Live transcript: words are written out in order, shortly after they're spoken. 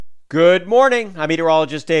Good morning. I'm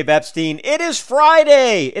meteorologist Dave Epstein. It is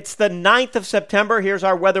Friday. It's the 9th of September. Here's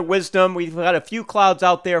our weather wisdom. We've got a few clouds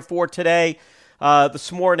out there for today.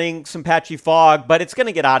 This morning, some patchy fog, but it's going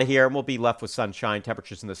to get out of here and we'll be left with sunshine.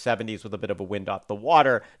 Temperatures in the 70s with a bit of a wind off the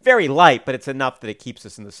water. Very light, but it's enough that it keeps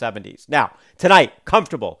us in the 70s. Now, tonight,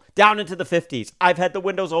 comfortable, down into the 50s. I've had the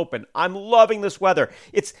windows open. I'm loving this weather.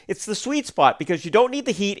 It's the sweet spot because you don't need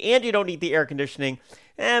the heat and you don't need the air conditioning.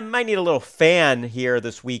 And might need a little fan here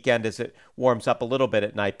this weekend as it warms up a little bit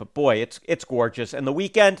at night. But boy, it's gorgeous. And the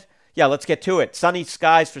weekend, yeah, let's get to it. Sunny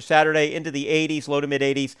skies for Saturday into the 80s, low to mid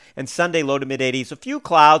 80s, and Sunday low to mid 80s. A few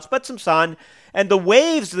clouds, but some sun. And the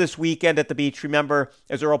waves this weekend at the beach, remember,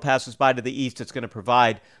 as Earl passes by to the east, it's going to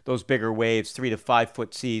provide those bigger waves, 3 to 5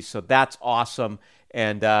 foot seas. So that's awesome.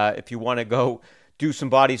 And if you want to go do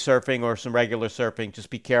some body surfing or some regular surfing,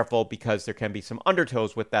 just be careful because there can be some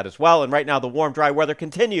undertows with that as well. And right now, the warm, dry weather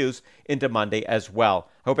continues into Monday as well.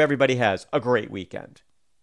 Hope everybody has a great weekend.